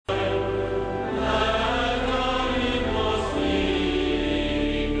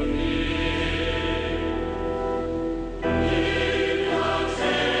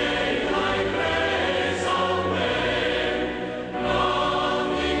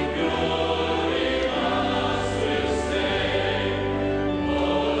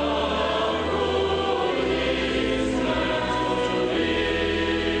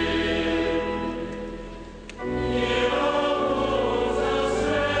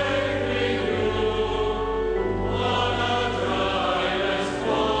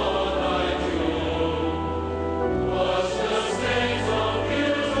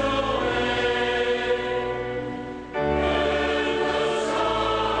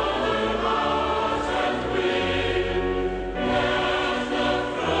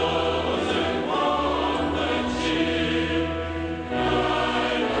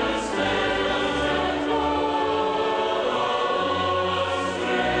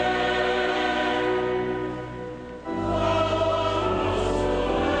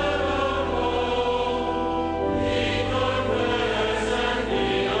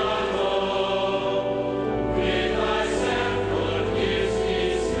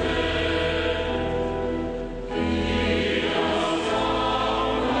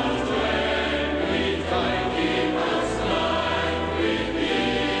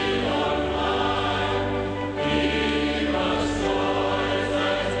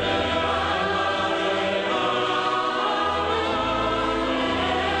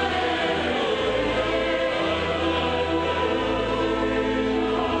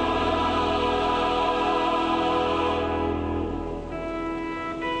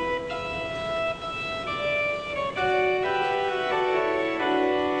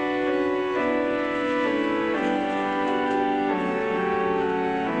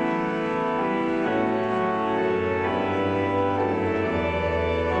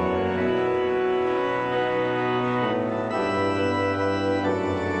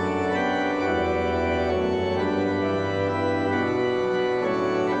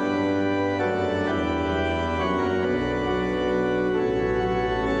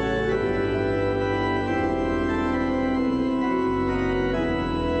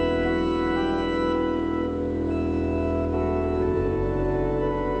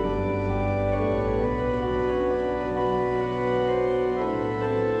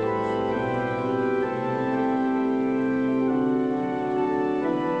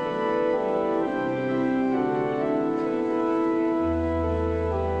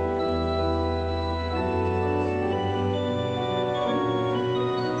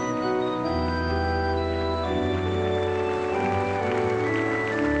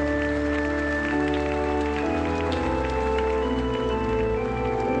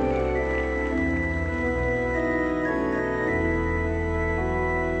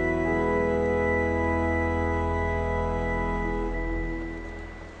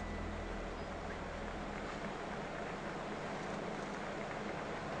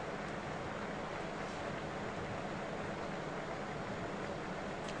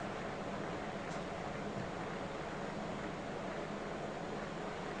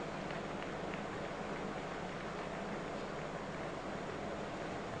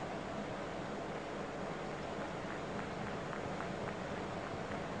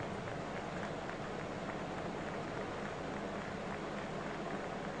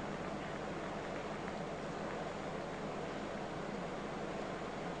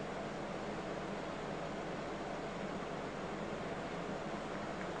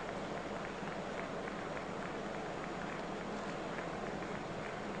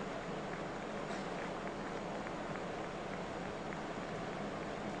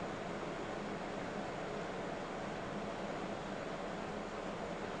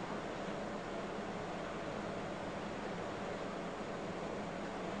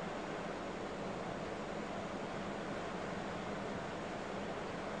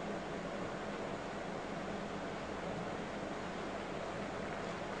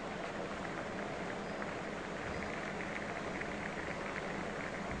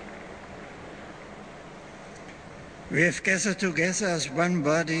We have gathered together as one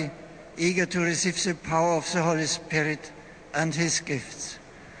body, eager to receive the power of the Holy Spirit and His gifts.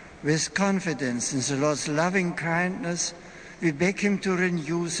 With confidence in the Lord's loving kindness, we beg Him to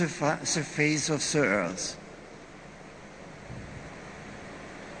renew the face of the earth.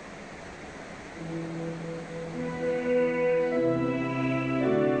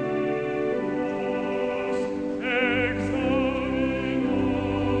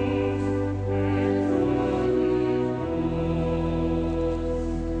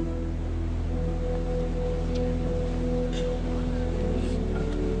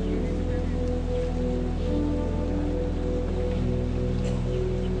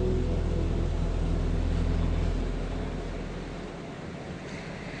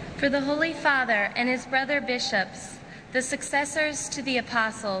 For the Holy Father and his brother bishops, the successors to the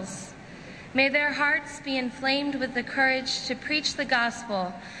apostles, may their hearts be inflamed with the courage to preach the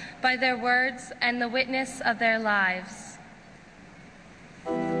gospel by their words and the witness of their lives.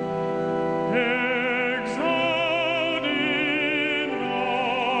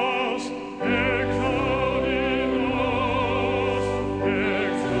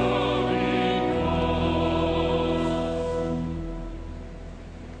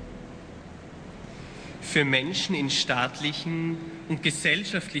 Für Menschen in staatlichen und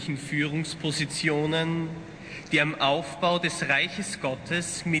gesellschaftlichen Führungspositionen, die am Aufbau des Reiches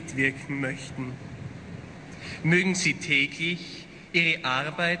Gottes mitwirken möchten. Mögen sie täglich ihre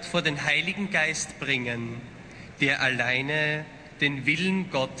Arbeit vor den Heiligen Geist bringen, der alleine den Willen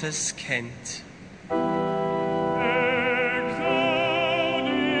Gottes kennt.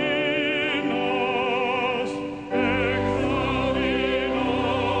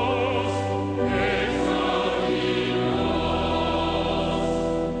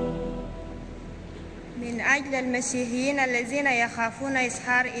 المسيحيين الذين يخافون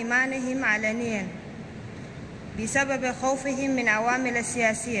إظهار إيمانهم علنيا بسبب خوفهم من عوامل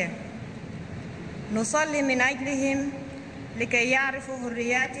السياسية نصلي من أجلهم لكي يعرفوا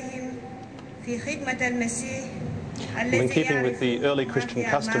حرياتهم في خدمة المسيح. In keeping with the early Christian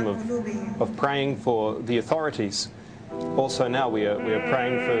custom of praying for the authorities, also now we are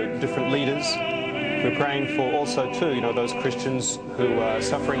praying for different leaders. We're praying for also too, those Christians who are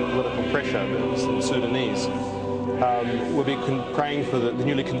suffering political pressure, the Sudanese. We'll be praying for the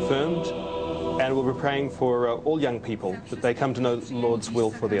newly confirmed, and we'll be praying for all young people that they come to know the Lord's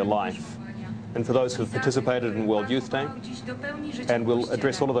will for their life, and for those who have participated in World Youth Day. And we'll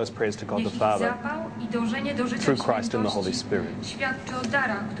address all of those prayers to God the Father through Christ and the Holy Spirit.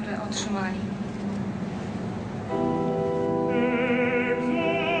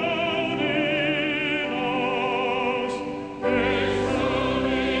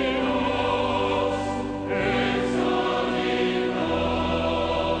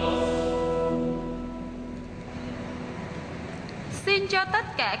 Xin cho tất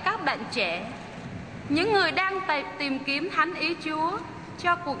cả các bạn trẻ, những người đang tìm kiếm thánh ý Chúa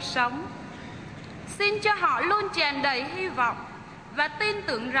cho cuộc sống, xin cho họ luôn tràn đầy hy vọng và tin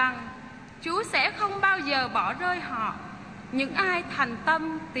tưởng rằng Chúa sẽ không bao giờ bỏ rơi họ, những ai thành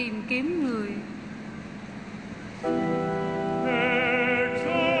tâm tìm kiếm Người.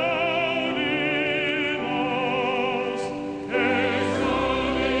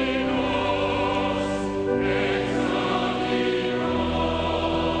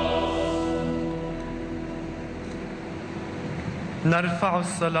 نرفع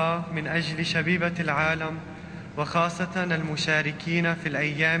الصلاة من أجل شبيبة العالم وخاصة المشاركين في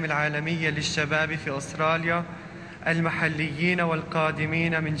الأيام العالمية للشباب في أستراليا المحليين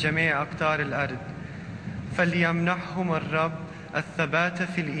والقادمين من جميع أقطار الأرض، فليمنحهم الرب الثبات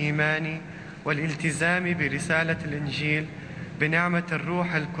في الإيمان والالتزام برسالة الإنجيل بنعمة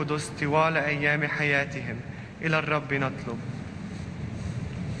الروح القدس طوال أيام حياتهم. إلى الرب نطلب.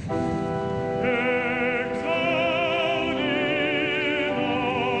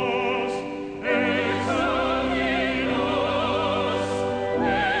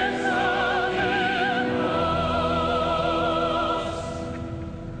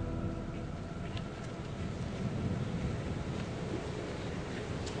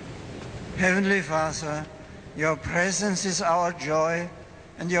 Heavenly Father, your presence is our joy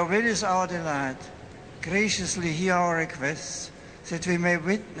and your will is our delight. Graciously hear our requests that we may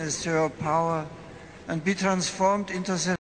witness to your power and be transformed into the